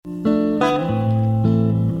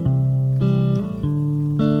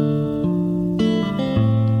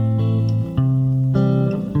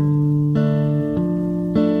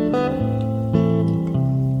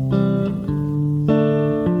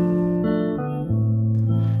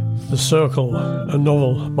The Circle, a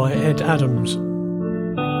novel by Ed Adams.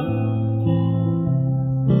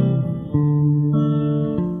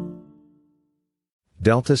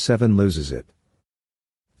 Delta 7 loses it.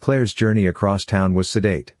 Claire's journey across town was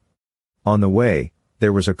sedate. On the way,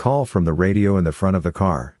 there was a call from the radio in the front of the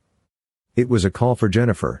car. It was a call for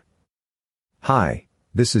Jennifer. "Hi,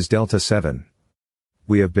 this is Delta 7.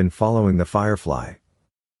 We have been following the Firefly.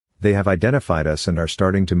 They have identified us and are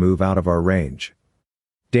starting to move out of our range.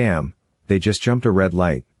 Damn, they just jumped a red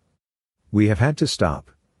light. We have had to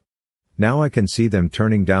stop. Now I can see them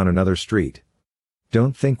turning down another street.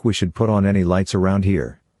 Don't think we should put on any lights around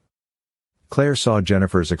here." Claire saw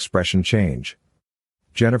Jennifer's expression change.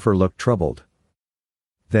 Jennifer looked troubled.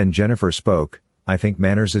 Then Jennifer spoke, "I think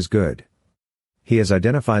Manners is good. He has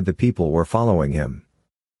identified the people we're following him.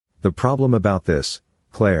 The problem about this,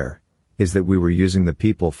 Claire, is that we were using the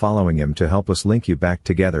people following him to help us link you back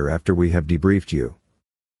together after we have debriefed you."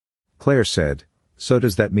 Claire said, "So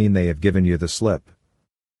does that mean they have given you the slip?"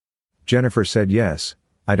 Jennifer said, "Yes,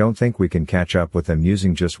 I don't think we can catch up with them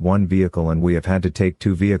using just one vehicle, and we have had to take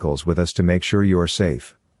 2 vehicles with us to make sure you are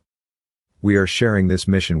safe. We are sharing this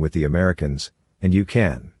mission with the Americans, and you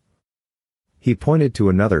can." He pointed to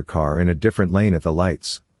another car in a different lane at the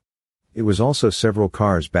lights. It was also several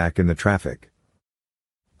cars back in the traffic.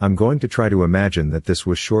 "I'm going to try to imagine that this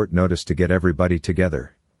was short notice to get everybody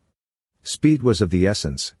together. Speed was of the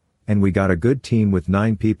essence, and we got a good team with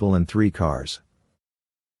 9 people and 3 cars.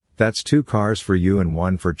 That's 2 cars for you and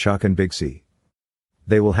 1 for Chuck and Big C.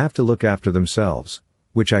 They will have to look after themselves,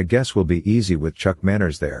 which I guess will be easy with Chuck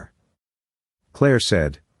Manners there." Claire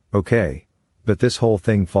said, "Okay, but this whole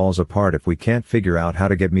thing falls apart if we can't figure out how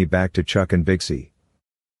to get me back to Chuck and Big C."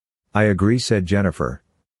 "I agree," said Jennifer,